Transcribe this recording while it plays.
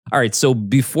All right, so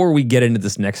before we get into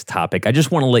this next topic, I just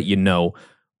want to let you know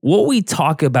what we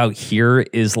talk about here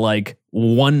is like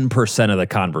 1% of the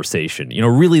conversation.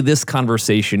 Really this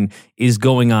conversation is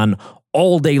going on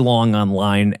all day long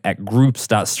online at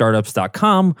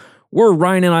groups.startups.com, where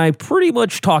Ryan and I pretty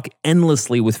much talk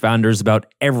endlessly with founders about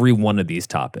every one of these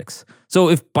topics. So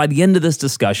if by the end of this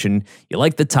discussion, you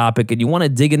like the topic and you want to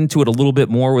dig into it a little bit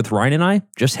more with Ryan and I,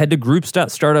 just head to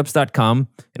groups.startups.com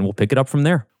and we'll pick it up from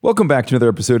there. Welcome back to another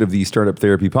episode of the Startup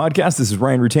Therapy Podcast. This is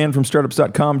Ryan Rutan from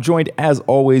startups.com, joined as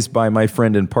always by my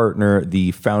friend and partner,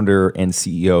 the founder and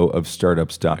CEO of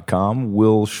startups.com,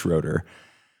 Will Schroeder.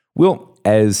 Will,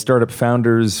 as startup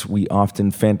founders, we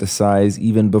often fantasize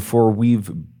even before we've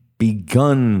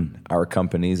begun our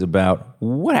companies about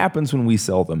what happens when we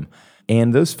sell them.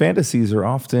 And those fantasies are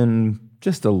often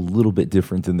just a little bit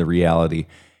different than the reality.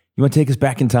 You want to take us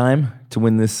back in time to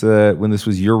when this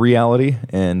was your reality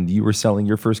and you were selling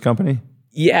your first company?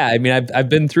 Yeah, I mean, I've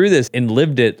been through this and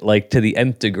lived it like to the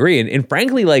nth degree. And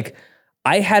frankly, like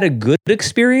I had a good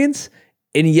experience,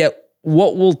 and yet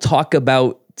what we'll talk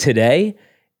about today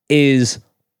is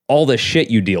all the shit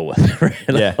you deal with, right?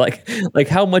 Yeah. like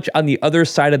how much on the other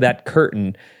side of that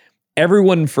curtain,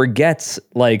 everyone forgets,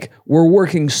 like we're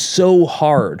working so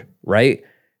hard, right,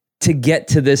 to get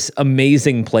to this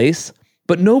amazing place,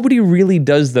 but nobody really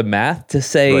does the math to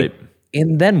say, right,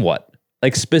 and then what?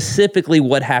 Like specifically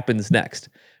what happens next,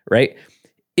 right?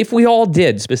 If we all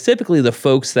did, specifically the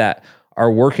folks that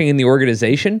are working in the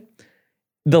organization,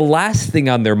 the last thing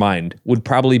on their mind would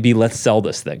probably be, let's sell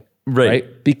this thing.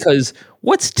 Right? Because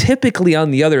what's typically on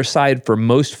the other side for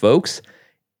most folks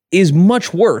is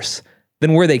much worse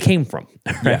than where they came from.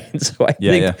 Right? Yeah. So I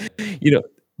think,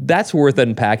 that's worth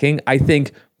unpacking. I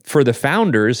think for the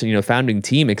founders, founding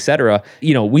team, et cetera,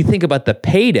 we think about the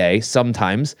payday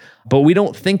sometimes, but we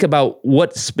don't think about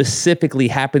what specifically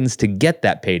happens to get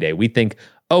that payday. We think,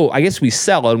 oh, I guess we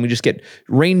sell it and we just get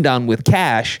rained on with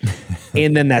cash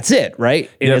and then that's it, right?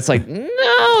 And it's like,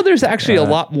 no, there's actually a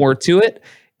lot more to it.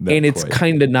 And it's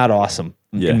kind of not awesome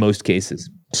in most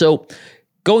cases. So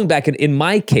going back in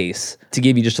my case, to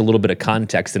give you just a little bit of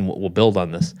context and we'll build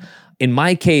on this. In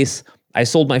my case, I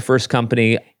sold my first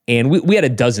company and we had a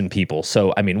dozen people.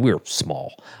 So, I mean, we were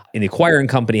small. And the acquiring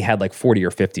company had like 40 or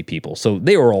 50 people. So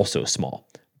they were also small.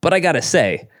 But I got to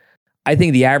say, I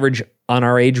think the average on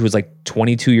our age was like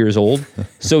 22 years old.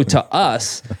 So to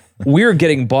us, we were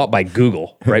getting bought by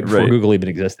Google, right? Before Google even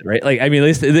existed, right? Like, I mean,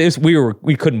 at least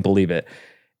we couldn't believe it.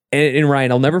 And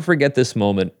Ryan, I'll never forget this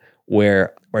moment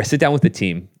where I sit down with the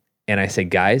team and I say,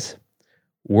 guys,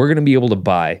 we're going to be able to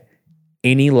buy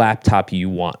any laptop you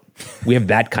want. We have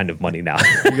that kind of money now.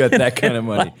 You got that kind of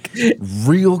money.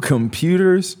 Real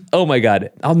computers? Oh my God.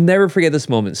 I'll never forget this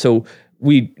moment. So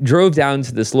we drove down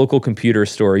to this local computer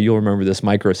store. You'll remember this,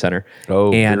 Micro Center.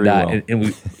 Oh, very well. And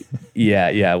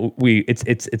we, it's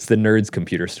the Nerds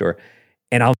computer store.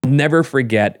 And I'll never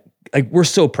forget, like, we're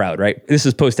so proud, right? This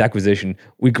is post-acquisition.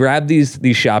 We grab these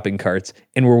shopping carts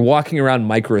and we're walking around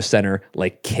Micro Center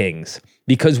like kings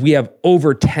because we have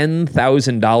over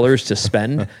 $10,000 to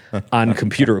spend on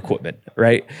computer equipment,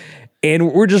 right?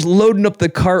 And we're just loading up the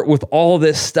cart with all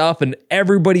this stuff and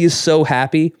everybody is so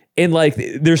happy. And like,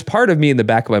 there's part of me in the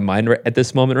back of my mind at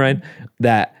this moment, Ryan,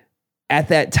 that at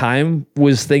that time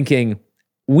was thinking,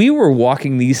 we were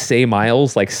walking these same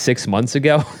aisles like 6 months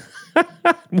ago.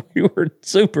 We were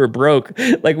super broke.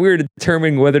 Like we were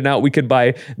determining whether or not we could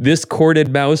buy this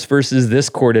corded mouse versus this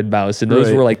corded mouse. And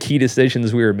those were like key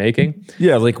decisions we were making.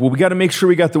 Yeah. Like, well, we got to make sure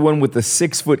we got the one with the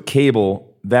 6-foot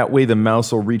cable. That way the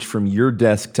mouse will reach from your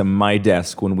desk to my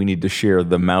desk when we need to share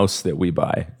the mouse that we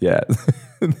buy. Yeah.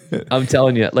 I'm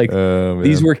telling you, like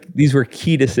these were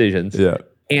key decisions. Yeah.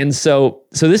 And so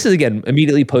this is, again,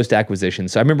 immediately post-acquisition.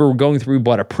 So I remember going through,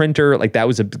 bought a printer. Like that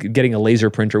was getting a laser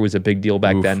printer was a big deal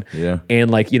back then. Yeah. And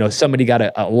like, somebody got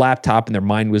a laptop and their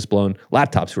mind was blown.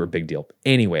 Laptops were a big deal.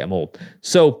 Anyway, I'm old.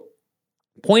 So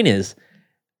point is,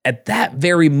 at that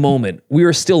very moment, we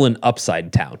were still in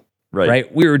upside town,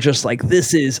 right? We were just like,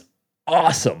 this is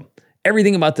awesome.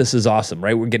 Everything about this is awesome,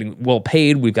 right? We're getting well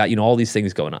paid. We've got, all these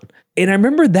things going on. And I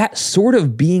remember that sort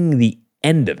of being the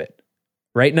end of it.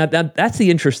 Right? Now, that's the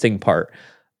interesting part.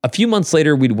 A few months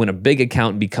later, we'd win a big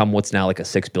account and become what's now like a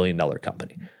 $6 billion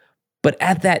company. But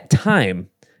at that time,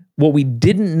 what we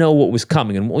didn't know what was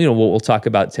coming, and what we'll talk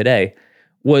about today,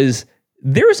 was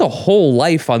there's a whole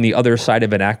life on the other side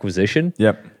of an acquisition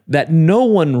that no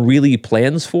one really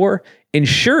plans for. And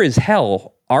sure as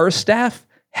hell, our staff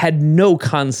had no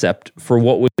concept for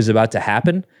what was about to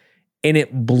happen, and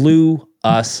it blew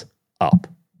us up.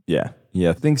 Yeah.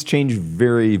 Yeah, things change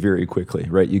very, very quickly,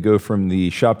 right? You go from the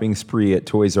shopping spree at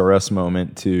Toys R Us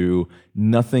moment to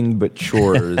nothing but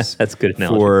chores. That's a good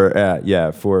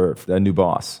analogy. For a new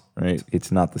boss, right?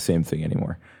 It's not the same thing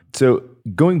anymore. So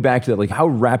going back to that, like how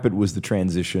rapid was the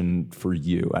transition for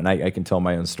you? And I can tell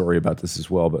my own story about this as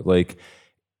well, but like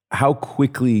how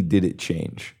quickly did it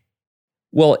change?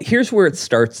 Well, here's where it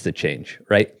starts to change,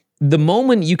 right? The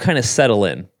moment you kind of settle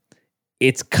in,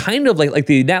 it's kind of like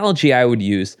the analogy I would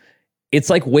use, it's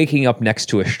like waking up next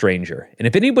to a stranger. And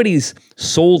if anybody's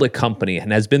sold a company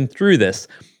and has been through this,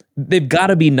 they've got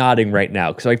to be nodding right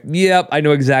now. Because like, yep, I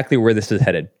know exactly where this is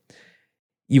headed.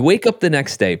 You wake up the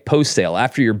next day, post-sale,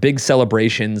 after your big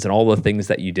celebrations and all the things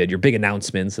that you did, your big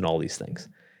announcements and all these things.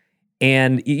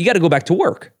 And you got to go back to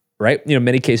work, right? You know,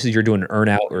 many cases you're doing an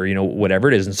earn-out or, you know, whatever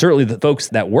it is. And certainly the folks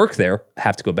that work there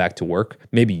have to go back to work.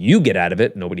 Maybe you get out of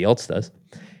it, nobody else does.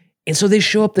 And so they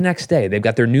show up the next day. They've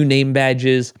got their new name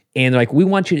badges, and they're like, we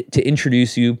want you to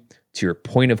introduce you to your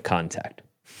point of contact.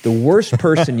 The worst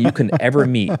person you can ever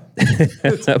meet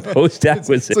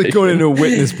post-acquisition. It's like going into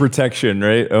witness protection,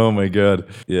 right? Oh my God.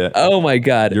 Yeah. Oh my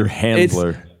God. Your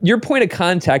handler. Your point of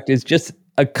contact is just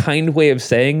a kind way of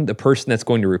saying the person that's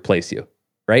going to replace you,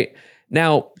 right?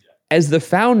 Now, as the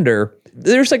founder,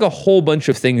 there's like a whole bunch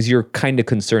of things you're kind of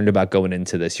concerned about going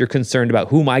into this. You're concerned about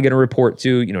who am I going to report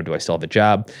to? You know, do I still have a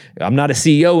job? I'm not a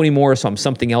CEO anymore, so I'm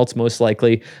something else most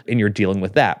likely, and you're dealing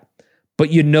with that. But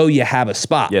you know you have a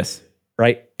spot. Yes.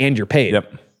 Right? And you're paid.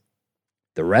 Yep.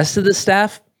 The rest of the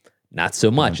staff, not so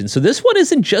much. And so this one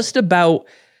isn't just about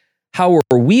how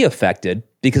are we affected,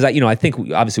 because I think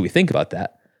obviously we think about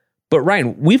that. But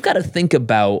Ryan, we've got to think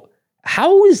about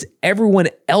how is everyone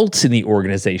else in the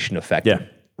organization affected,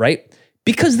 right?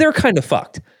 Because they're kind of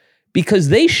fucked. Because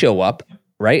they show up,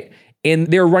 right? And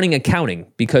they're running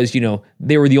accounting because, you know,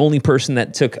 they were the only person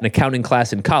that took an accounting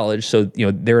class in college. So,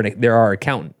 you know, they're our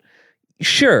accountant.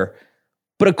 Sure.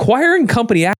 But acquiring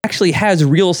company actually has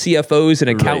real CFOs and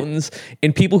accountants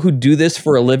and people who do this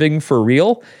for a living for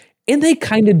real. And they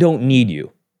kind of don't need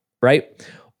you, right?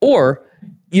 Or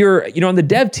you're, you know, on the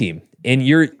dev team and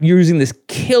you're using this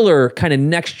killer kind of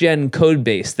next gen code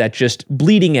base that's just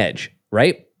bleeding edge,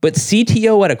 right? But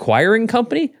CTO at acquiring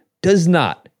company does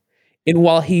not. And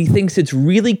while he thinks it's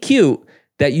really cute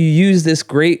that you use this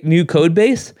great new code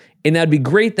base, and that'd be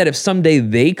great that if someday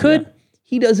they could,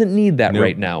 he doesn't need that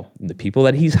right now. And the people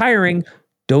that he's hiring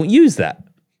don't use that.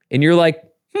 And you're like,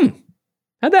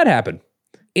 how'd that happen?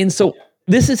 And so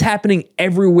this is happening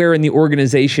everywhere in the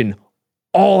organization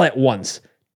all at once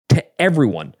to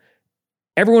everyone.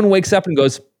 Everyone wakes up and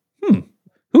goes,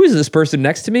 who is this person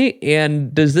next to me?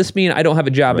 And does this mean I don't have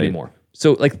a job anymore?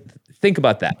 So like, think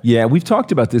about that. Yeah, we've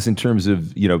talked about this in terms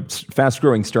of, you know, fast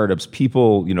growing startups,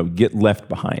 people, you know, get left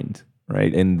behind,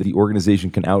 right? And the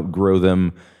organization can outgrow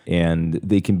them and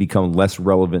they can become less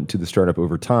relevant to the startup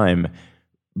over time.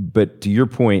 But to your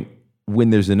point, when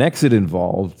there's an exit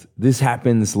involved, this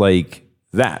happens like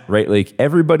that, right? Like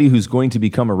everybody who's going to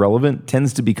become irrelevant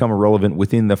tends to become irrelevant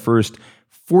within the first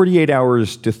 48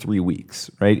 hours to 3 weeks,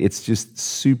 right? It's just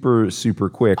super, super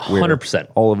quick. 100%.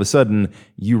 All of a sudden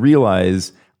you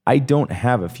realize I don't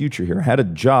have a future here. I had a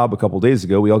job a couple of days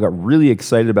ago. We all got really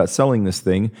excited about selling this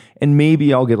thing, and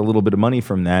maybe I'll get a little bit of money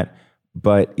from that,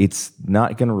 but it's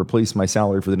not going to replace my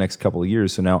salary for the next couple of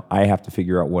years. So now I have to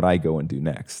figure out what I go and do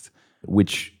next,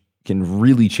 which can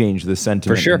really change the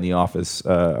sentiment in the office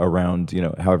around, you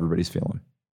know, how everybody's feeling.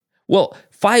 Well,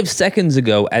 5 seconds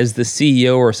ago, as the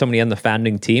CEO or somebody on the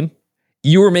founding team,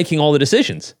 you were making all the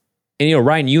decisions. And, you know,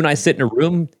 Ryan, you and I sit in a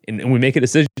room and we make a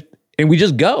decision and we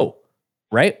just go,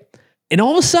 right? And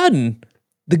all of a sudden,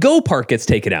 the go part gets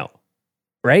taken out,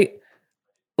 right?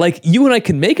 Like you and I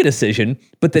can make a decision,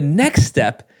 but the next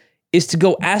step is to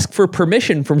go ask for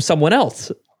permission from someone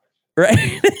else,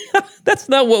 right? That's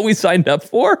not what we signed up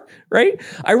for, right?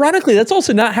 Ironically, that's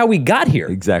also not how we got here.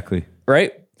 Exactly.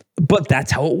 Right? But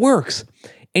that's how it works.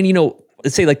 And, you know,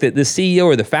 let's say like the CEO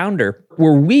or the founder,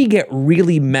 where we get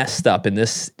really messed up in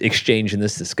this exchange, in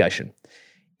this discussion,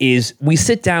 is we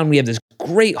sit down, we have this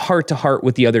great heart-to-heart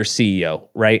with the other CEO,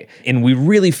 right? And we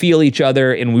really feel each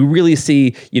other and we really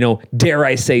see, you know, dare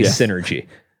I say, synergy,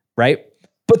 right?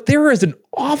 But there is an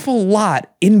awful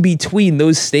lot in between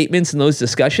those statements and those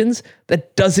discussions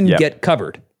that doesn't get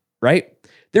covered, right?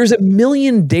 There's a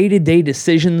million day-to-day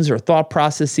decisions or thought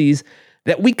processes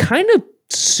that we kind of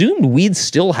assumed we'd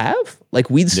still have, like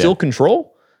we'd still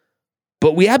control,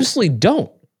 but we absolutely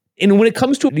don't. And when it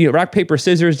comes to rock, paper,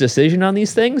 scissors decision on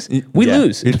these things, we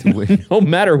lose. No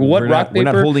matter what rock, paper. We're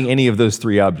not holding any of those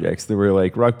three objects. They were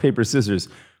like rock, paper, scissors.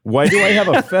 Why do I have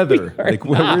a feather? Like,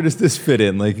 where does this fit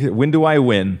in? Like, when do I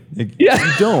win? Like, you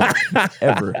don't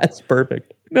ever. That's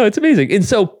perfect. No, it's amazing. And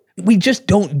so we just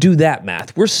don't do that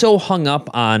math. We're so hung up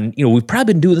on, we've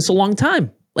probably been doing this a long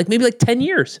time, like maybe like 10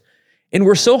 years. And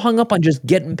we're so hung up on just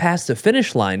getting past the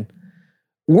finish line.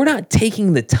 We're not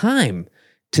taking the time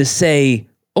to say,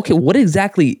 okay, what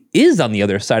exactly is on the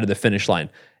other side of the finish line?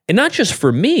 And not just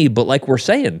for me, but like we're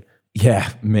saying.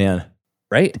 Yeah, man.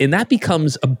 Right? And that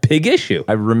becomes a big issue.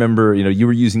 I remember, you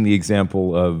were using the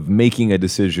example of making a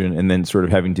decision and then sort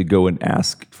of having to go and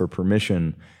ask for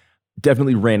permission.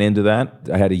 Definitely ran into that.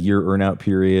 I had a year earn-out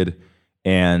period.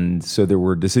 And so there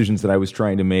were decisions that I was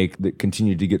trying to make that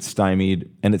continued to get stymied.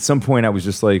 And at some point I was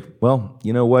just like, well,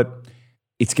 you know what?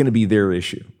 It's going to be their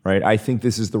issue, right? I think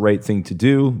this is the right thing to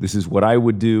do. This is what I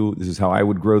would do. This is how I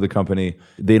would grow the company.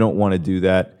 They don't want to do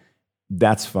that.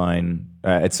 That's fine.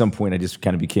 At some point, I just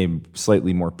kind of became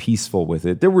slightly more peaceful with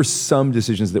it. There were some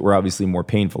decisions that were obviously more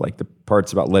painful, like the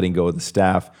parts about letting go of the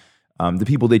staff. The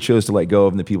people they chose to let go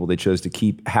of and the people they chose to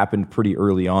keep happened pretty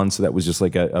early on. So that was just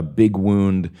like a big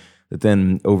wound that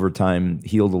then over time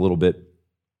healed a little bit.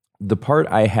 The part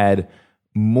I had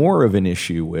more of an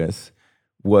issue with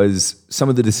was some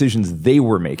of the decisions they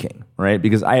were making, right?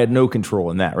 Because I had no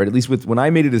control in that, right? At least when I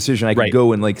made a decision, I could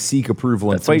go and like seek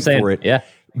approval and fight for it. Yeah.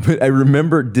 But I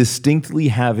remember distinctly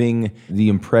having the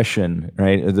impression,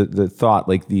 right? The thought,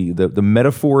 like the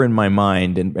metaphor in my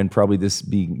mind, and probably this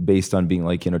being based on being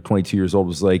like, 22 years old,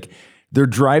 was like, they're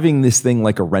driving this thing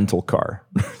like a rental car.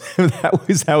 That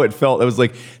was how it felt. It was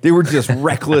like, they were just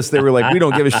reckless. They were like, we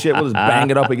don't give a shit. We'll just bang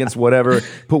it up against whatever,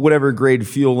 put whatever grade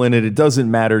fuel in it. It doesn't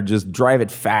matter. Just drive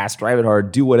it fast, drive it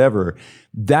hard, do whatever.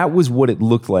 That was what it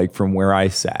looked like from where I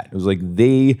sat. It was like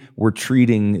they were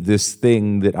treating this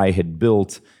thing that I had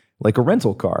built like a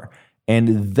rental car.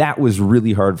 And that was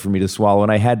really hard for me to swallow.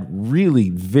 And I had really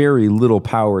very little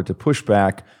power to push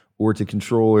back or to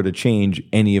control or to change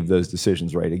any of those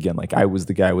decisions, right? Again, like I was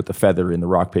the guy with the feather in the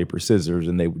rock, paper, scissors,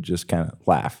 and they would just kind of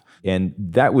laugh. And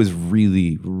that was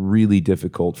really, really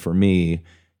difficult for me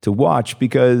to watch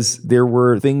because there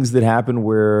were things that happened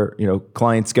where,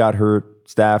 clients got hurt,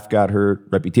 staff got hurt,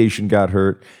 reputation got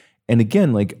hurt. And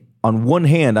again, like on one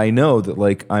hand, I know that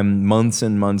like I'm months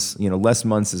and months, less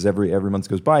months as every month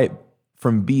goes by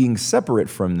from being separate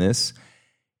from this.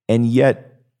 And yet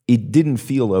it didn't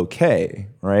feel okay,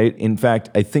 right? In fact,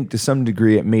 I think to some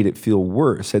degree it made it feel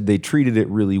worse. Had they treated it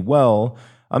really well,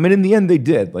 I mean, in the end they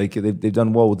did. Like they've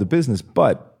done well with the business,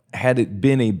 but had it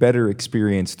been a better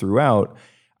experience throughout,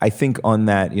 I think on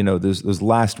that, those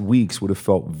last weeks would have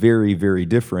felt very, very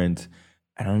different.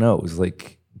 I don't know. It was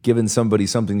like giving somebody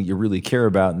something that you really care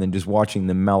about and then just watching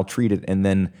them maltreat it and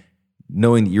then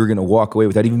knowing that you're going to walk away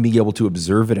without even being able to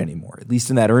observe it anymore. At least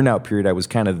in that earn-out period, I was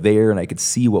kind of there and I could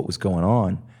see what was going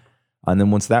on. And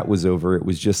then once that was over, it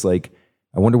was just like,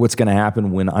 I wonder what's going to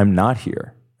happen when I'm not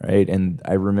here, right? And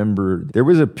I remember there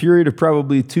was a period of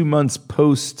probably 2 months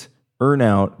post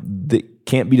earn-out that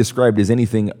can't be described as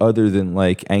anything other than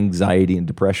like anxiety and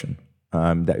depression.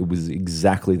 That it was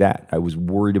exactly that. I was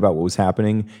worried about what was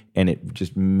happening, and it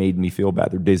just made me feel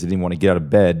bad. There were days I didn't want to get out of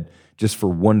bed just for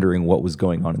wondering what was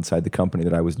going on inside the company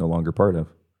that I was no longer part of.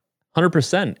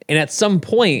 100%. And at some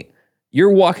point,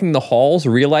 you're walking the halls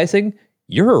realizing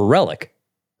you're a relic,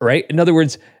 right? In other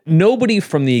words, nobody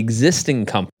from the existing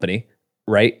company,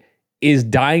 right, is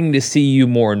dying to see you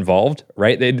more involved,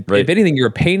 right? If anything, you're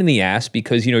a pain in the ass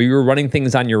because, you were running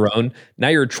things on your own. Now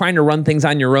you're trying to run things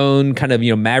on your own, kind of,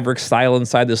 Maverick style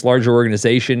inside this larger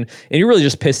organization. And you're really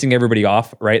just pissing everybody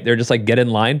off, right? They're just like, get in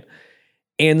line.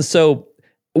 And so,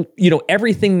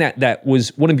 everything that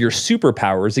was one of your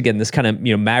superpowers, again, this kind of,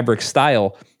 Maverick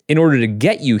style, in order to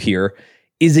get you here,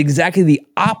 is exactly the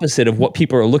opposite of what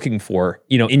people are looking for,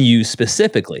 in you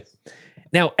specifically.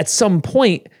 Now, at some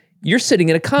point, you're sitting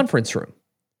in a conference room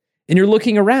and you're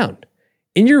looking around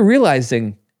and you're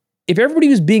realizing if everybody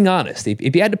was being honest,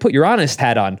 if you had to put your honest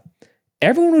hat on,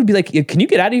 everyone would be like, can you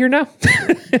get out of here now?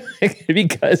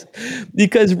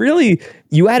 because really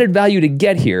you added value to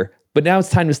get here, but now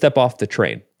it's time to step off the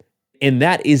train. And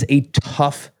that is a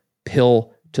tough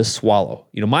pill to swallow.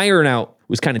 My earnout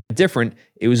was kind of different.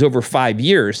 It was over 5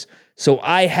 years. So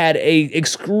I had a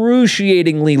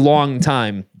excruciatingly long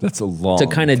time. That's a long to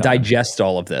kind of digest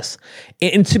all of this.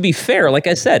 And to be fair, like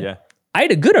I said, I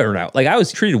had a good earnout. Like I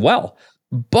was treated well.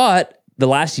 But the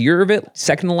last year of it,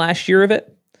 second to last year of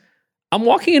it, I'm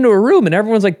walking into a room and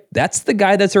everyone's like, that's the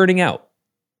guy that's earning out,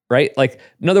 right? Like,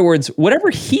 in other words, whatever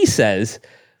he says,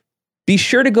 be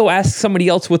sure to go ask somebody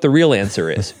else what the real answer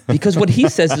is. Because what he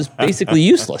says is basically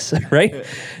useless, right?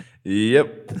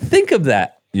 Yep. Think of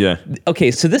that. Yeah.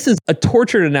 Okay, so this is a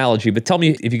tortured analogy, but tell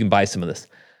me if you can buy some of this.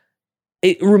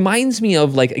 it reminds me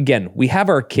of like, again, we have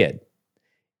our kid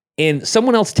and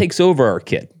someone else takes over our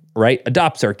kid, right?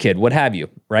 Adopts our kid, what have you,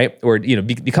 right? Or,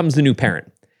 becomes the new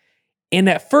parent. And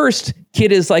at first,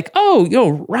 kid is like,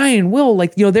 oh, Ryan, Will,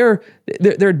 like,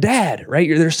 they're dad, right?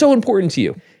 They're so important to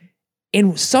you.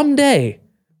 And someday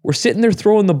we're sitting there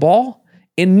throwing the ball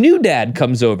and new dad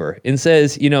comes over and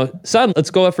says, son,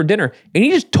 let's go out for dinner. And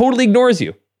he just totally ignores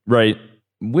you. Right.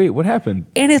 Wait, what happened?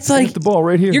 And it's like, the ball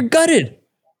right here. You're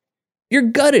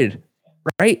gutted,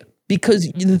 right? Because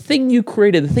the thing you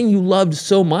created, the thing you loved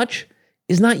so much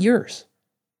is not yours,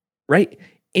 right?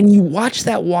 And you watch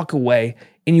that walk away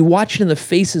and you watch it in the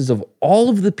faces of all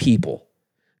of the people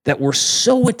that were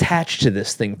so attached to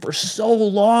this thing for so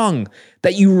long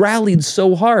that you rallied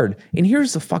so hard. And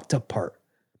here's the fucked up part.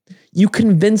 You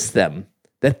convinced them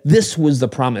that this was the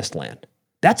promised land.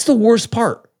 That's the worst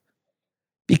part.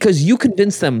 Because you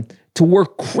convinced them to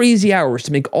work crazy hours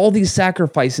to make all these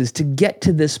sacrifices to get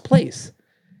to this place.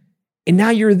 And now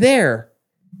you're there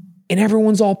and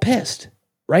everyone's all pissed,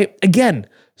 right? Again,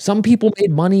 some people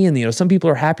made money and some people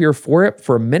are happier for it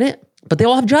for a minute, but they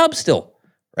all have jobs still,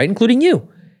 right? Including you.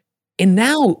 And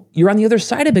now you're on the other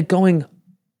side of it going,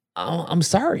 oh, I'm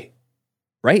sorry,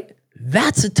 right?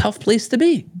 That's a tough place to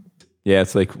be. Yeah,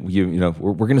 it's like,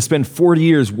 we're going to spend 40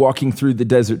 years walking through the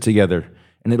desert together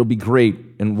and it'll be great.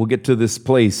 And we'll get to this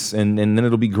place and then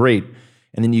it'll be great.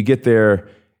 And then you get there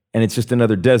and it's just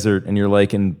another desert. And you're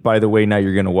like, and by the way, now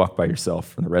you're going to walk by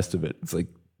yourself for the rest of it. It's like,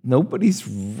 nobody's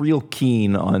real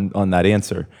keen on that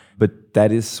answer, but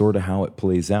that is sort of how it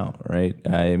plays out, right?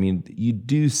 I mean, you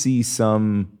do see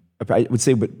some, I would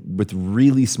say, but with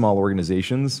really small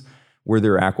organizations where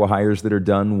there are acqui-hires that are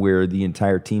done where the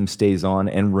entire team stays on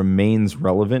and remains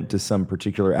relevant to some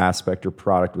particular aspect or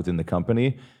product within the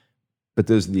company. But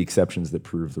those are the exceptions that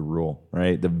prove the rule,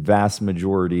 right? The vast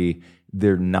majority,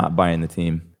 they're not buying the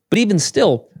team. But even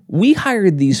still, we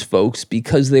hired these folks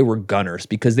because they were gunners,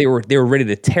 because they were ready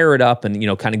to tear it up and,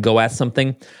 kind of go at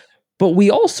something. But we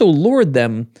also lured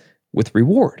them with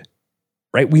reward,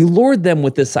 right? We lured them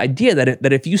with this idea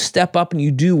that if you step up and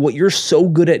you do what you're so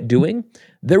good at doing,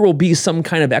 there will be some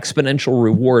kind of exponential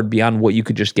reward beyond what you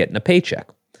could just get in a paycheck.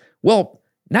 Well,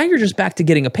 now you're just back to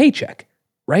getting a paycheck,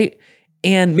 right?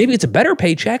 And maybe it's a better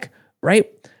paycheck,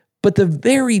 right? But the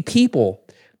very people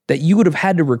that you would have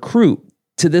had to recruit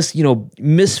to this,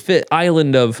 misfit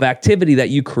island of activity that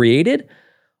you created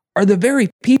are the very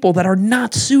people that are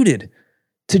not suited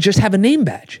to just have a name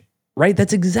badge, right?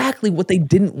 That's exactly what they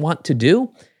didn't want to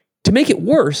do. To make it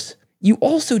worse, you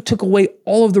also took away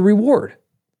all of the reward.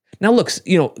 Now, look,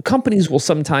 companies will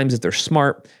sometimes, if they're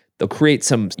smart, they'll create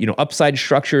some, upside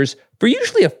structures for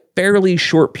usually a fairly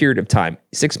short period of time,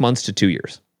 6 months to 2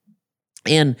 years.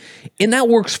 And that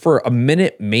works for a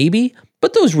minute, maybe,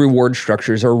 but those reward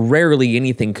structures are rarely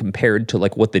anything compared to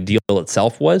like what the deal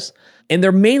itself was. And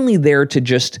they're mainly there to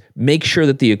just make sure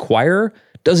that the acquirer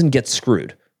doesn't get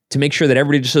screwed, to make sure that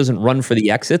everybody just doesn't run for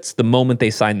the exits the moment they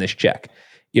sign this check.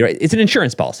 It's an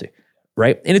insurance policy,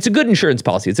 right? And it's a good insurance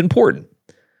policy. It's important.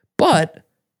 But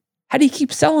how do you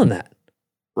keep selling that,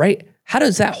 right? How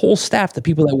does that whole staff, the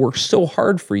people that work so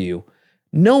hard for you,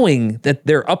 knowing that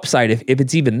their upside, if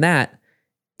it's even that,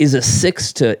 is a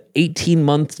 6 to 18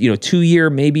 month, 2 year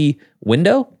maybe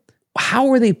window, how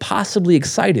are they possibly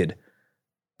excited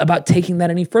about taking that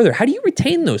any further? How do you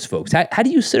retain those folks? How do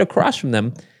you sit across from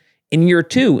them in year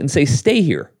 2 and say, stay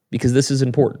here because this is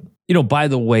important? By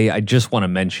the way, I just want to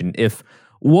mention, if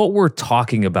what we're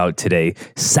talking about today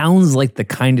sounds like the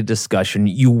kind of discussion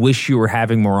you wish you were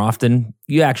having more often,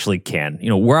 you actually can.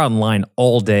 We're online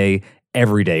all day,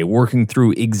 every day, working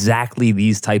through exactly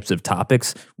these types of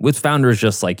topics with founders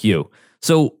just like you.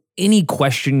 So any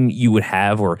question you would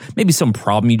have, or maybe some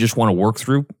problem you just want to work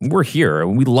through, we're here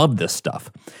and we love this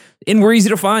stuff. And we're easy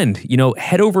to find.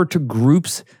 Head over to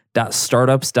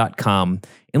groups.startups.com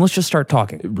and let's just start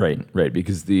talking. Right.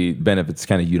 Because the benefit's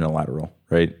kind of unilateral,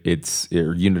 right? It's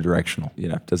unidirectional.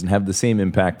 It doesn't have the same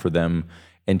impact for them.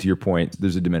 And to your point,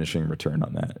 there's a diminishing return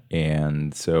on that.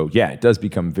 And so, yeah, it does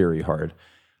become very hard.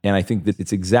 And I think that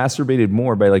it's exacerbated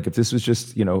more by if this was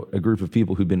just, a group of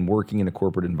people who've been working in a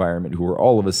corporate environment who were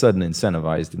all of a sudden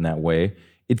incentivized in that way,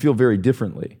 it'd feel very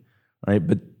differently, right?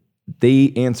 But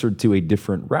they answered to a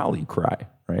different rally cry,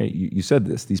 right? You said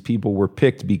this. These people were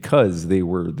picked because they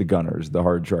were the gunners, the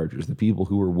hard chargers, the people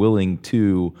who were willing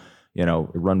to,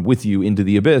 run with you into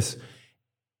the abyss.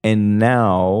 And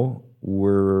now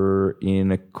we're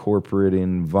in a corporate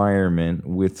environment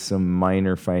with some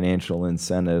minor financial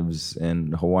incentives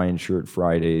and Hawaiian shirt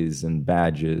Fridays and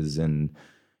badges and,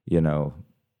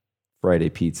 Friday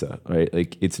pizza, right?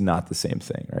 Like it's not the same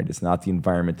thing, right? It's not the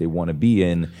environment they want to be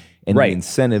in, and Right. the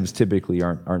incentives typically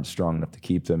aren't strong enough to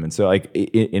keep them. And so, like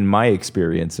in my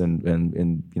experience,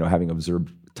 and having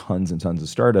observed tons and tons of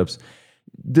startups,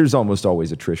 there's almost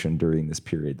always attrition during this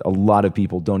period. A lot of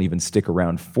people don't even stick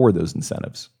around for those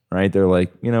incentives, right? They're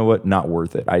like, you know what, not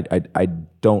worth it. I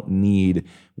don't need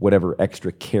whatever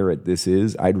extra carrot this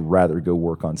is. I'd rather go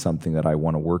work on something that I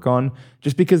want to work on,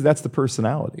 just because that's the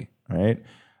personality, right?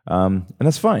 And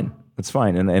that's fine. That's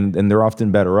fine. And they're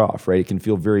often better off, right? It can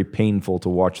feel very painful to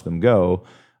watch them go.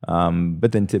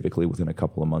 But then typically within a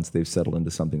couple of months, they've settled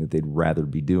into something that they'd rather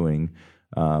be doing.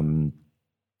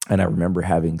 And I remember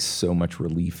having so much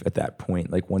relief at that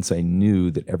point. Like once I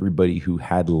knew that everybody who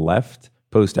had left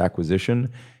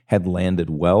post-acquisition had landed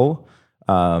well,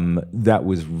 that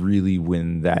was really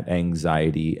when that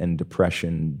anxiety and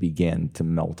depression began to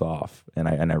melt off. And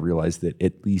I realized that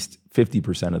at least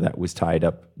 50% of that was tied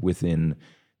up within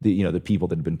the people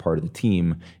that had been part of the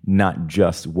team, not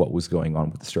just what was going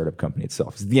on with the startup company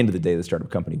itself. 'Cause at the end of the day, the startup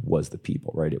company was the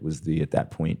people, right? It was at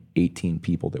that point, 18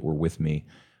 people that were with me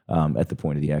at the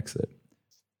point of the exit.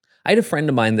 I had a friend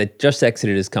of mine that just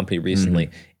exited his company recently,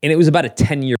 and it was about a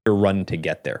 10-year run to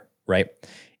get there, right?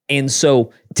 And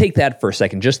so take that for a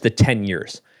second, just the 10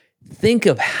 years. Think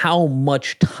of how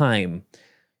much time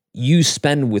you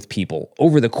spend with people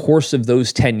over the course of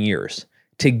those 10 years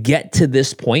to get to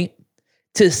this point,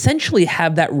 to essentially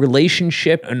have that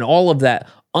relationship and all of that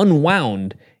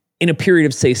unwound in a period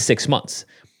of, say, 6 months.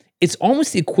 It's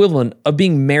almost the equivalent of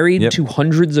being married to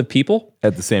hundreds of people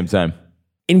At the same time.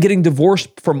 and getting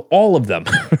divorced from all of them,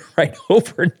 right,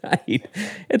 overnight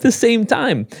at the same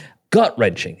time.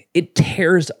 Gut-wrenching. It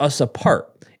tears us apart.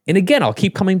 And again, I'll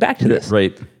keep coming back to this.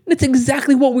 Right. And it's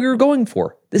exactly what we were going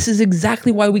for. This is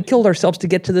exactly why we killed ourselves to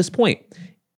get to this point.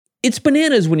 It's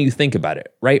bananas when you think about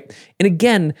it, right? And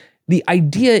again, the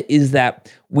idea is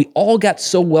that we all got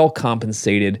so well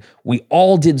compensated, we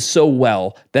all did so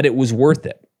well that it was worth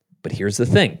it. But here's the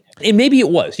thing. And maybe it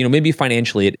was, maybe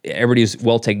financially everybody's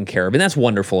well taken care of. And that's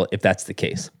wonderful if that's the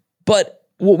case. But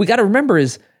what we got to remember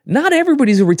is not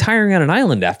everybody's retiring on an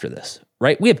island after this,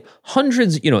 right? We have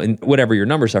hundreds, and whatever your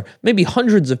numbers are, maybe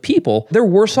hundreds of people, they're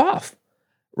worse off,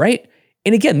 right?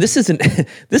 And again, this isn't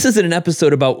an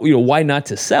episode about, why not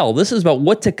to sell. This is about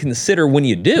what to consider when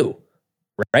you do,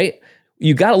 right?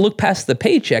 You got to look past the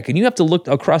paycheck, and you have to look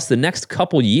across the next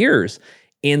couple years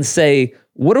and say,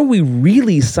 what are we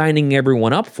really signing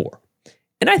everyone up for?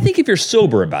 And I think if you're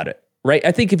sober about it, right?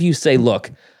 I think if you say,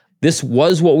 look, this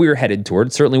was what we were headed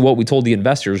toward, certainly what we told the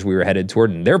investors we were headed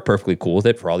toward, and they're perfectly cool with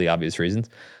it for all the obvious reasons.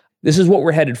 This is what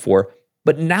we're headed for.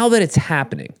 But now that it's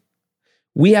happening,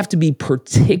 we have to be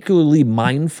particularly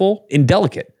mindful and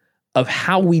delicate of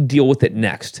how we deal with it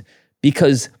next,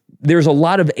 because there's a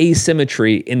lot of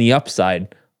asymmetry in the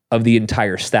upside of the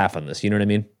entire staff on this. You know what I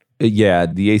mean? Yeah,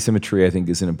 the asymmetry I think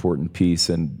is an important piece,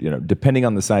 and depending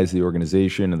on the size of the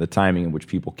organization and the timing in which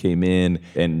people came in,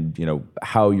 and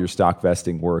how your stock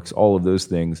vesting works, all of those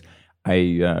things.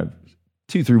 I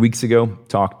 2-3 weeks ago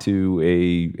talked to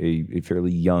a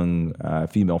fairly young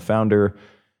female founder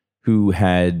who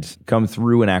had come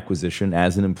through an acquisition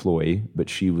as an employee, but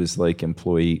she was like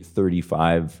employee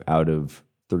 35 out of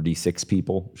 36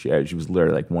 people. She was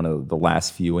literally like one of the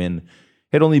last few in.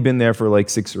 Had only been there for like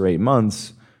 6 or 8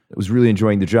 months. Was really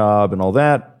enjoying the job and all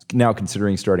that. Now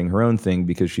considering starting her own thing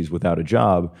because she's without a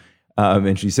job.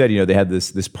 And she said, they had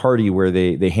this party where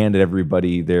they handed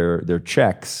everybody their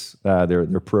checks,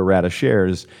 their pro rata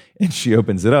shares, and she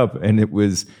opens it up, and it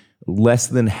was less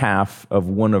than half of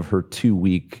one of her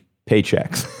 2-week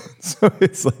paychecks. So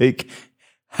it's like,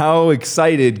 how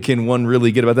excited can one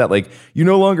really get about that? Like, you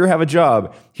no longer have a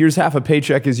job. Here's half a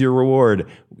paycheck as your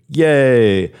reward.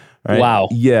 Yay. Right? Wow.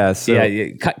 Yeah. So, yeah.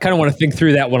 You kind of want to think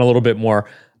through that one a little bit more.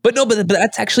 But no, but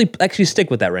that's actually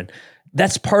stick with that, Ren.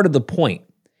 That's part of the point,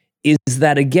 is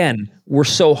that, again, we're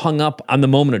so hung up on the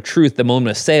moment of truth, the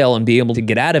moment of sale, and be able to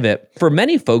get out of it. For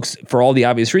many folks, for all the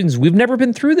obvious reasons, we've never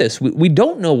been through this. We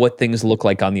don't know what things look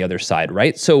like on the other side,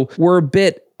 right? So we're a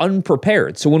bit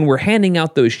unprepared. So when we're handing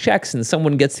out those checks and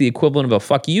someone gets the equivalent of a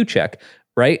fuck you check,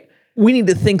 right? We need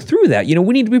to think through that. We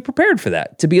need to be prepared for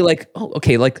that, to be like, oh,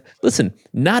 okay, like, listen,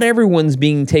 not everyone's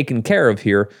being taken care of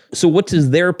here. So what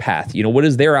does their path, what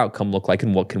does their outcome look like,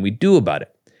 and what can we do about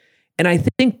it? And I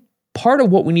think part of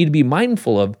what we need to be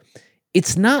mindful of,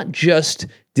 it's not just,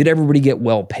 did everybody get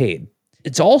well paid?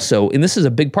 It's also, and this is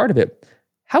a big part of it,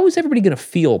 how is everybody going to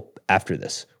feel after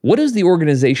this? What is the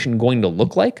organization going to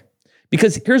look like?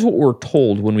 Because here's what we're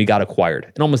told when we got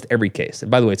acquired in almost every case. And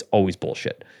by the way, it's always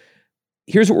bullshit.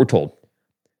 Here's what we're told.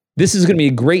 This is going to be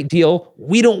a great deal.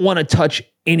 We don't want to touch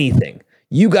anything.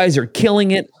 You guys are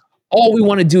killing it. All we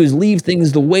want to do is leave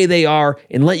things the way they are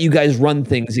and let you guys run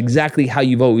things exactly how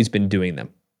you've always been doing them.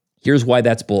 Here's why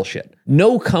that's bullshit.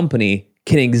 No company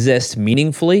can exist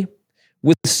meaningfully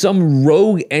with some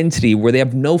rogue entity where they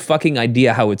have no fucking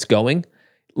idea how it's going,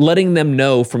 letting them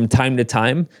know from time to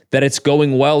time that it's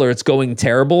going well or it's going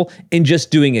terrible, and just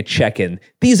doing a check-in.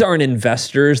 These aren't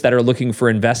investors that are looking for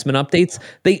investment updates.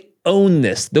 They own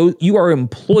this. Though you are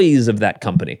employees of that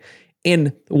company.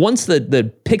 And once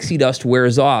the pixie dust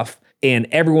wears off and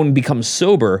everyone becomes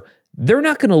sober, they're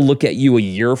not going to look at you a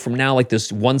year from now like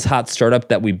this once hot startup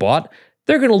that we bought.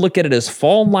 They're going to look at it as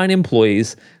fall line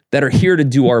employees that are here to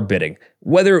do our bidding,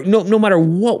 whether no matter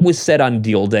what was said on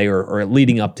deal day or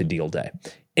leading up to deal day.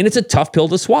 And it's a tough pill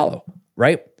to swallow,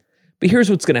 right? But here's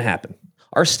what's going to happen.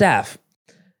 Our staff,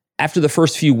 after the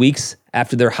first few weeks,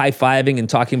 after they're high-fiving and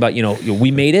talking about,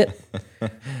 we made it, they're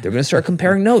going to start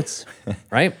comparing notes,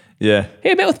 right? Yeah.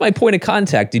 Hey, I met with my point of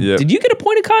contact. Did you get a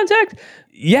point of contact?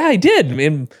 Yeah, I did. I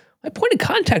mean, my point of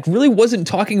contact really wasn't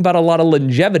talking about a lot of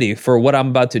longevity for what I'm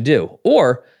about to do.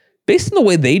 Or based on the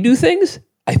way they do things,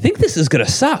 I think this is going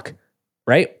to suck,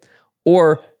 right?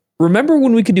 Or remember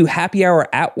when we could do happy hour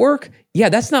at work? Yeah,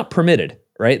 that's not permitted,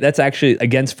 right? That's actually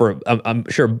against I'm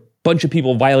sure a bunch of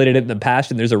people violated it in the past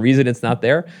and there's a reason it's not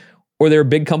there. Or they're a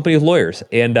big company with lawyers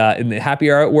and the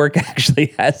happy hour at work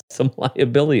actually has some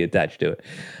liability attached to it.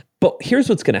 But here's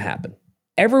what's going to happen.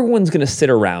 Everyone's going to sit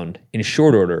around in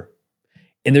short order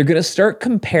and they're going to start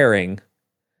comparing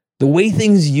the way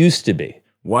things used to be.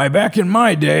 Why, back in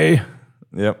my day.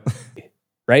 Yep.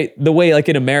 Right? The way, like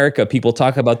in America, people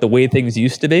talk about the way things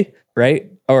used to be,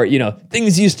 right? Or,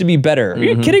 things used to be better. Are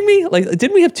you kidding me? Like,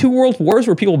 didn't we have 2 world wars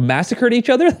where people massacred each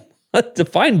other?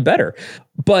 Define better.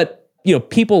 But,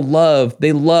 people love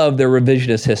their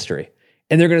revisionist history.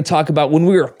 And they're going to talk about when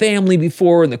we were a family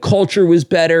before and the culture was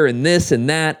better and this and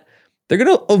that. They're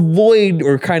going to avoid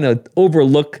or kind of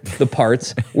overlook the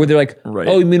parts where they're like, right.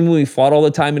 Oh, you mean when we fought all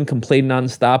the time and complained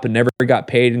nonstop and never got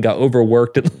paid and got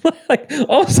overworked? And like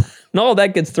all of a sudden, all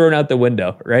that gets thrown out the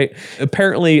window, right?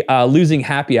 Apparently, losing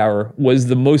happy hour was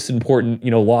the most important,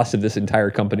 loss of this entire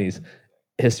company's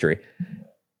history.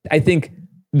 I think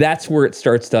that's where it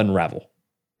starts to unravel,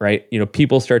 right?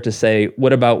 People start to say,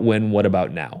 what about when, what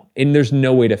about now? And there's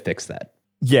no way to fix that.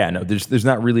 Yeah, no, there's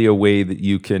not really a way that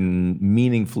you can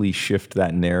meaningfully shift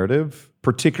that narrative,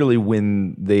 particularly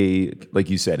when they, like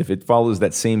you said, if it follows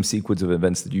that same sequence of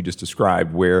events that you just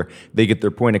described, where they get their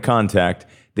point of contact,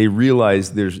 they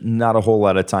realize there's not a whole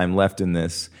lot of time left in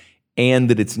this, and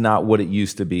that it's not what it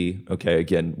used to be. Okay,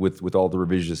 again, with all the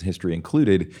revisionist history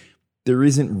included, there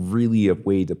isn't really a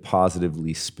way to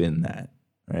positively spin that.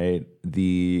 Right?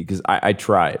 Because I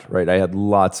tried, right? I had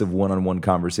lots of one-on-one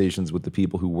conversations with the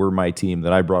people who were my team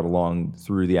that I brought along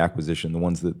through the acquisition, the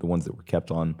ones that were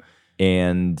kept on,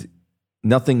 and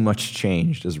nothing much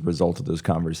changed as a result of those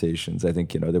conversations. I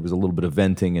think, there was a little bit of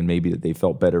venting and maybe that they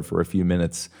felt better for a few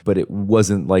minutes, but it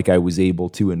wasn't like I was able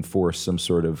to enforce some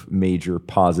sort of major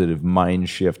positive mind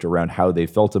shift around how they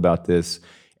felt about this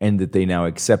and that they now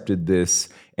accepted this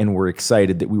and were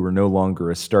excited that we were no longer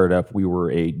a startup, we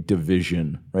were a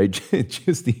division, right?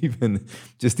 just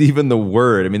even the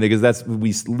word. I mean, because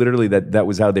that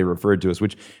was how they referred to us,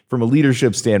 which from a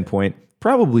leadership standpoint,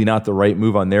 probably not the right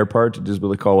move on their part to just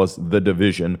really call us the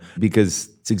division, because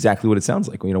it's exactly what it sounds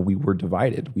like. We were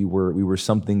divided. We were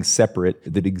something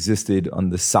separate that existed on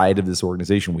the side of this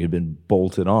organization. We had been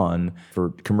bolted on for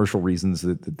commercial reasons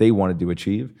that they wanted to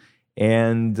achieve.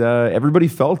 And everybody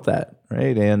felt that,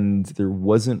 right? And there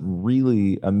wasn't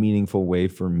really a meaningful way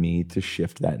for me to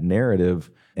shift that narrative.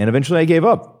 And eventually I gave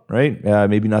up, right?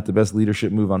 Maybe not the best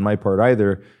leadership move on my part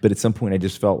either, but at some point I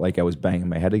just felt like I was banging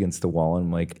my head against the wall. And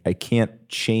I'm like, I can't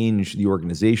change the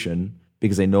organization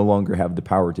because I no longer have the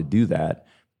power to do that.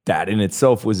 That in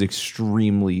itself was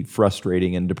extremely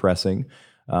frustrating and depressing.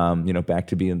 Back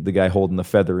to being the guy holding the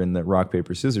feather in the rock,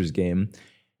 paper, scissors game.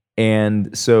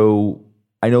 And so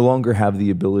I no longer have the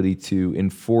ability to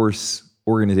enforce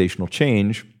organizational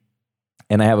change.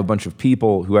 And I have a bunch of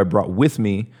people who I brought with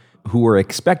me who are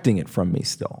expecting it from me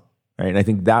still, right? And I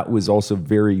think that was also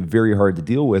very, very hard to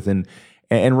deal with, and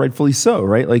rightfully so,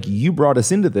 right? Like, you brought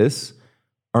us into this.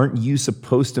 Aren't you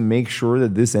supposed to make sure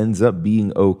that this ends up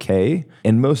being okay?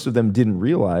 And most of them didn't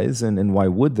realize, and why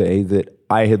would they, that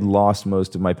I had lost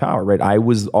most of my power, right? I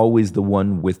was always the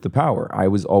one with the power. I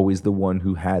was always the one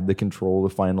who had the control, the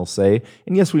final say.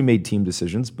 And yes, we made team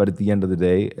decisions, but at the end of the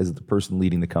day, as the person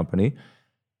leading the company,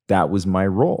 that was my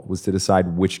role, was to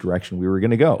decide which direction we were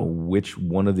going to go, which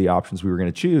one of the options we were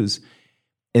going to choose.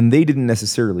 And they didn't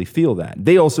necessarily feel that.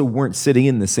 They also weren't sitting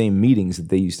in the same meetings that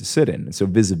they used to sit in. And so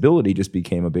visibility just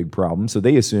became a big problem. So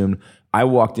they assumed I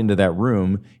walked into that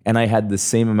room and I had the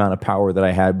same amount of power that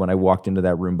I had when I walked into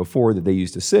that room before that they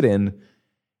used to sit in.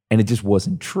 And it just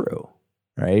wasn't true,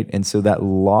 right? And so that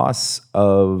loss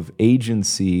of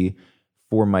agency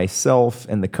for myself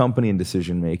and the company in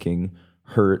decision-making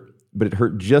hurt, but it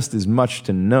hurt just as much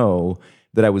to know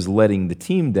that I was letting the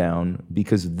team down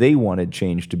because they wanted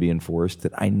change to be enforced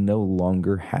that I no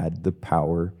longer had the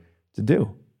power to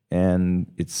do.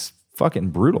 And it's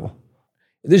fucking brutal.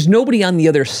 There's nobody on the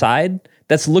other side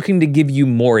that's looking to give you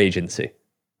more agency,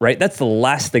 right? That's the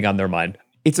last thing on their mind.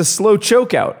 It's a slow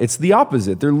chokeout. It's the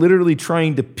opposite. They're literally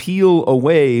trying to peel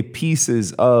away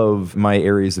pieces of my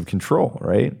areas of control,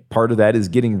 right? Part of that is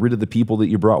getting rid of the people that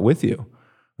you brought with you.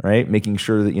 Right, making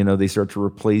sure that they start to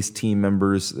replace team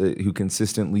members who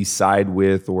consistently side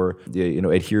with or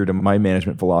adhere to my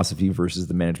management philosophy versus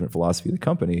the management philosophy of the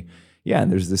company. Yeah,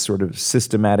 and there's this sort of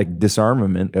systematic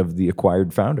disarmament of the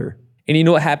acquired founder. And you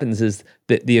know what happens is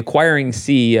that the acquiring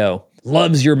CEO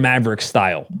loves your Maverick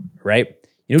style, right?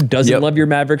 You know who doesn't love your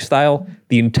Maverick style?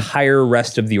 The entire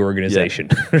rest of the organization.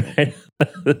 Right?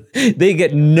 They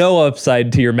get no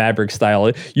upside to your Maverick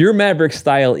style. Your Maverick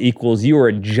style equals you are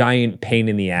a giant pain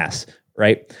in the ass,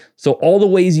 right? So all the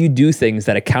ways you do things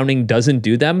that accounting doesn't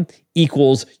do them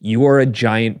equals you are a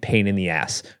giant pain in the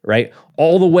ass, right?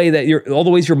 All the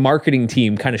ways your marketing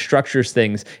team kind of structures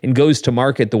things and goes to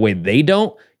market the way they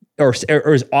don't, or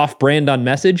is off-brand on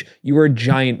message, you are a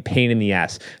giant pain in the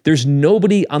ass. There's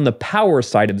nobody on the power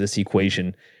side of this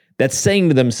equation that's saying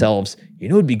to themselves,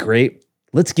 it'd be great.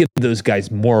 Let's give those guys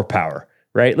more power,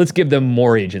 right? Let's give them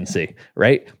more agency,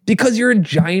 right? Because you're a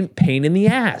giant pain in the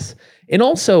ass. And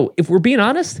also, if we're being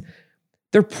honest,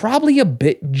 they're probably a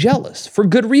bit jealous for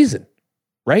good reason,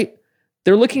 right?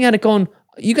 They're looking at it going,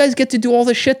 you guys get to do all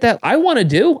the shit that I want to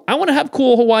do. I want to have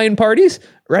cool Hawaiian parties,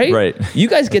 right? Right. You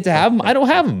guys get to have them. I don't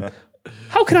have them.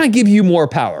 How can I give you more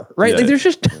power, right? Yeah.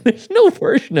 Like there's no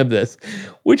version of this,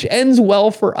 which ends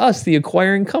well for us, the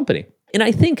acquiring company. And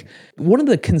I think one of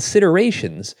the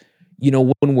considerations,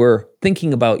 when we're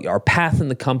thinking about our path in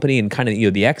the company and kind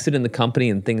of, the exit in the company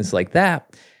and things like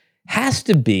that, has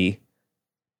to be,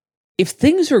 if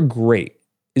things are great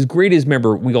as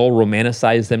remember, we all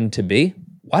romanticize them to be,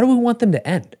 why do we want them to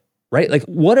end, right? Like,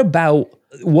 what about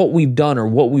what we've done or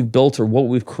what we've built or what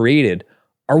we've created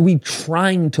are we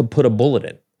trying to put a bullet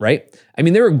in, right? I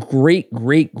mean, there are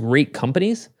great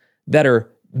companies that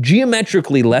are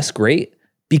geometrically less great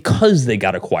because they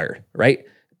got acquired, right?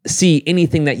 See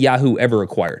anything that Yahoo ever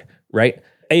acquired, right?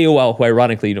 AOL, who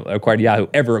ironically acquired Yahoo,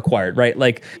 ever acquired, right?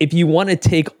 Like, if you want to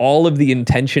take all of the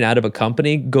intention out of a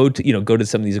company, go to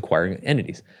some of these acquiring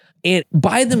entities. And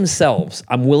by themselves,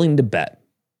 I'm willing to bet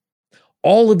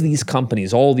all of these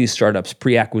companies, all of these startups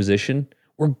pre-acquisition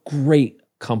were great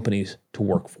companies to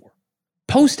work for.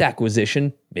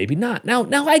 Post-acquisition, maybe not.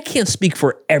 Now I can't speak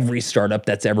for every startup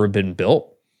that's ever been built,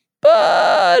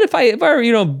 but if I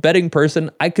were, a betting person,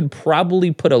 I could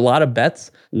probably put a lot of bets.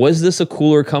 Was this a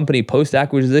cooler company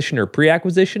post-acquisition or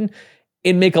pre-acquisition?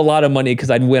 And make a lot of money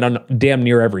because I'd win on damn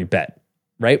near every bet,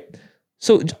 right?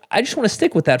 So I just want to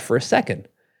stick with that for a second.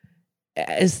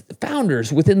 As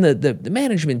founders within the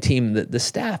management team, the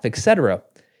staff, et cetera,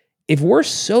 if we're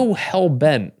so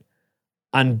hell-bent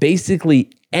on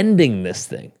basically ending this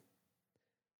thing,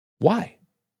 why?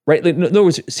 Right? Like, in other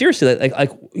words, seriously,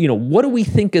 what do we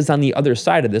think is on the other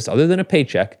side of this, other than a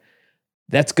paycheck,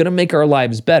 that's going to make our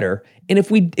lives better? And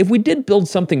if we did build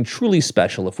something truly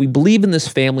special, if we believe in this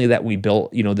family that we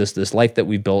built, this life that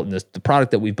we built, and the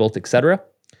product that we built, et cetera,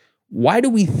 why do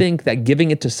we think that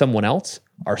giving it to someone else,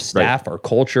 our staff, our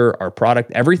culture, our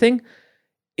product, everything,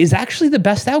 is actually the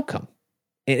best outcome?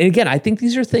 And again, I think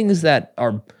these are things that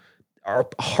are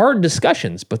hard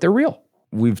discussions, but they're real.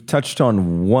 We've touched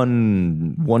on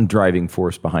one driving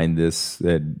force behind this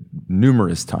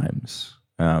numerous times.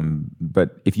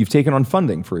 But if you've taken on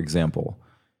funding, for example,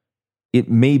 it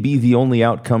may be the only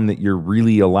outcome that you're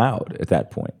really allowed at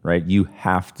that point, right? You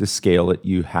have to scale it.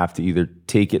 You have to either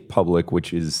take it public,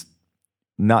 which is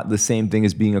not the same thing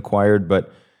as being acquired,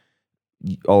 but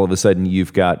all of a sudden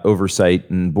you've got oversight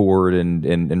and board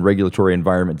and regulatory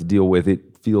environment to deal with.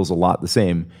 It feels a lot the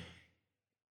same.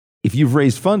 If you've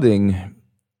raised funding,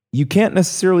 you can't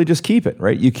necessarily just keep it,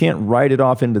 right? You can't ride it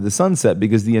off into the sunset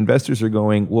because the investors are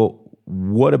going, well,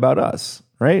 what about us,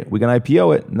 right? We can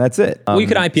IPO it and that's it. Well, you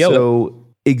can IPO it.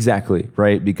 Exactly,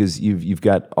 right? Because you've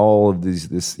got all of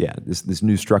this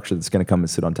new structure that's going to come and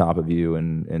sit on top of you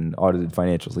and audited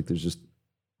financials. Like, there's just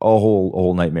a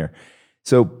whole nightmare.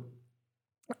 So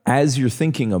as you're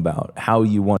thinking about how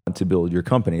you want to build your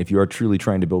company, if you are truly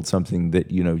trying to build something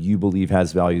that you believe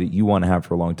has value that you want to have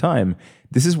for a long time,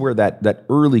 this is where that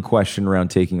early question around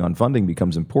taking on funding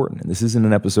becomes important. And this isn't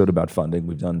an episode about funding.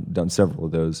 We've done several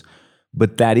of those,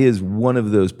 but that is one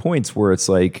of those points where it's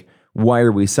like, why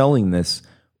are we selling this?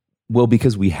 Well,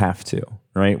 because we have to,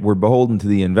 right? We're beholden to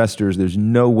the investors. There's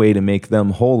no way to make them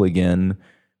whole again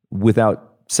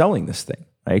without selling this thing.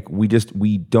 Like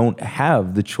we don't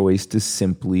have the choice to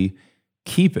simply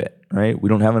keep it, right? We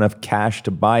don't have enough cash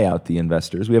to buy out the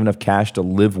investors. We have enough cash to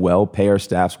live well, pay our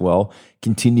staffs well,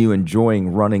 continue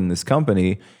enjoying running this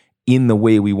company in the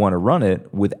way we want to run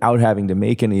it without having to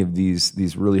make any of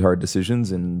these really hard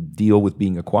decisions and deal with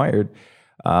being acquired.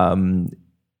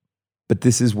 But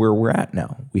this is where we're at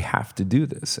now. We have to do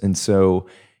this. And so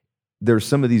there's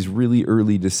some of these really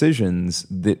early decisions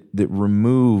that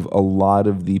remove a lot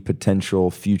of the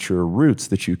potential future routes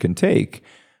that you can take.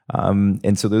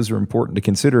 And so those are important to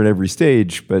consider at every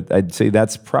stage. But I'd say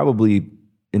that's probably,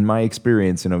 in my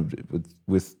experience,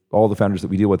 with all the founders that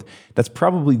we deal with, that's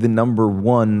probably the number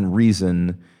one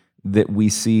reason that we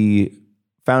see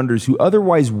founders who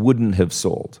otherwise wouldn't have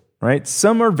sold. Right?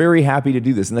 Some are very happy to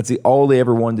do this, and that's all they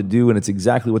ever wanted to do, and it's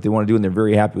exactly what they want to do, and they're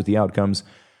very happy with the outcomes.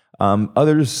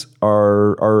 Others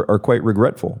are quite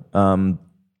regretful.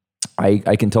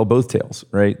 I can tell both tales,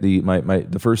 right?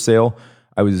 The first sale,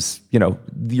 I was,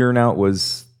 the earnout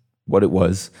was what it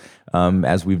was,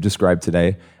 as we've described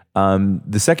today.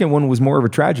 The second one was more of a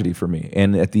tragedy for me,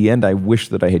 and at the end, I wish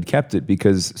that I had kept it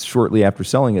because shortly after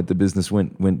selling it, the business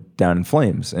went down in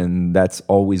flames, and that's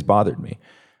always bothered me.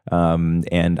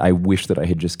 And I wish that I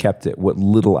had just kept it. What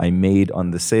little I made on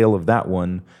the sale of that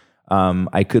one,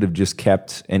 I could have just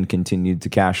kept and continued to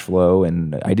cash flow,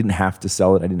 and I didn't have to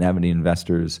sell it. I didn't have any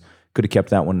investors. Could have kept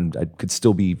that one. I could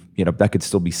still be, that could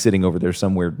still be sitting over there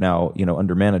somewhere now,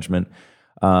 under management.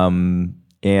 And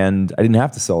I didn't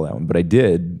have to sell that one, but I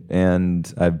did,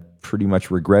 and I've pretty much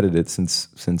regretted it since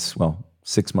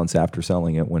 6 months after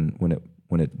selling it when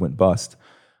it went bust.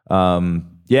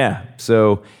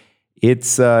 So.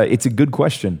 It's a good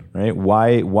question, right?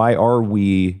 Why are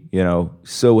we,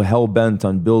 so hell bent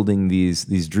on building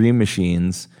these dream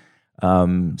machines,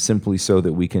 simply so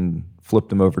that we can flip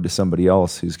them over to somebody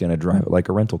else who's going to drive it like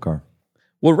a rental car?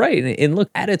 Well, right. And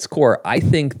look, at its core, I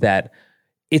think that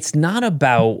it's not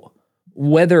about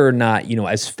whether or not,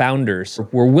 as founders,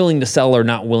 we're willing to sell or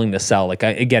not willing to sell. Like,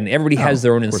 again, everybody has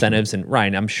their own incentives. And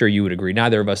Ryan, I'm sure you would agree,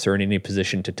 neither of us are in any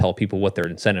position to tell people what their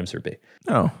incentives would be.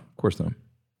 No, of course not.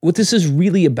 What this is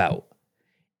really about,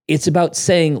 it's about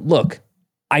saying, look,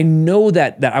 I know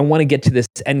that I want to get to this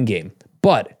end game,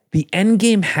 but the end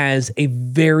game has a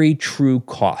very true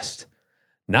cost,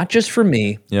 not just for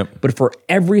me, but for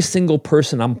every single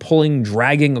person I'm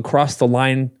dragging across the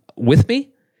line with me.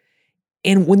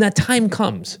 And when that time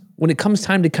comes, when it comes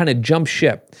time to kind of jump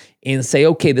ship and say,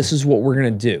 okay, this is what we're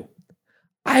going to do,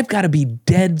 I've got to be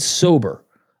dead sober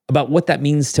about what that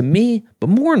means to me, but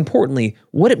more importantly,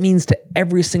 what it means to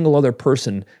every single other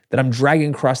person that I'm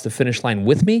dragging across the finish line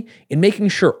with me, and making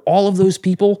sure all of those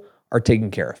people are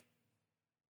taken care of.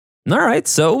 All right,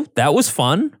 so that was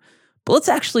fun, but let's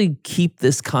actually keep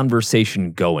this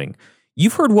conversation going.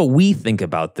 You've heard what we think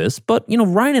about this, but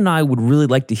Ryan and I would really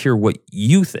like to hear what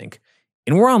you think.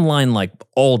 And we're online like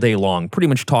all day long, pretty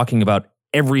much talking about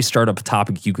every startup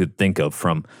topic you could think of,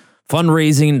 from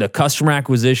fundraising to customer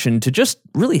acquisition to just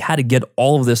really how to get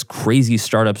all of this crazy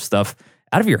startup stuff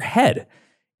out of your head.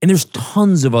 And there's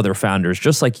tons of other founders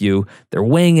just like you. They're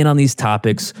weighing in on these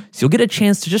topics, so you'll get a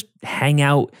chance to just hang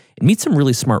out and meet some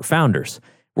really smart founders.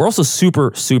 We're also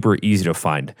super, super easy to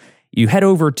find. You head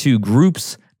over to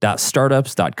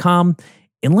groups.startups.com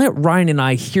and let Ryan and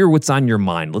I hear what's on your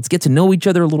mind. Let's get to know each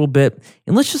other a little bit,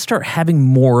 and let's just start having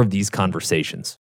more of these conversations.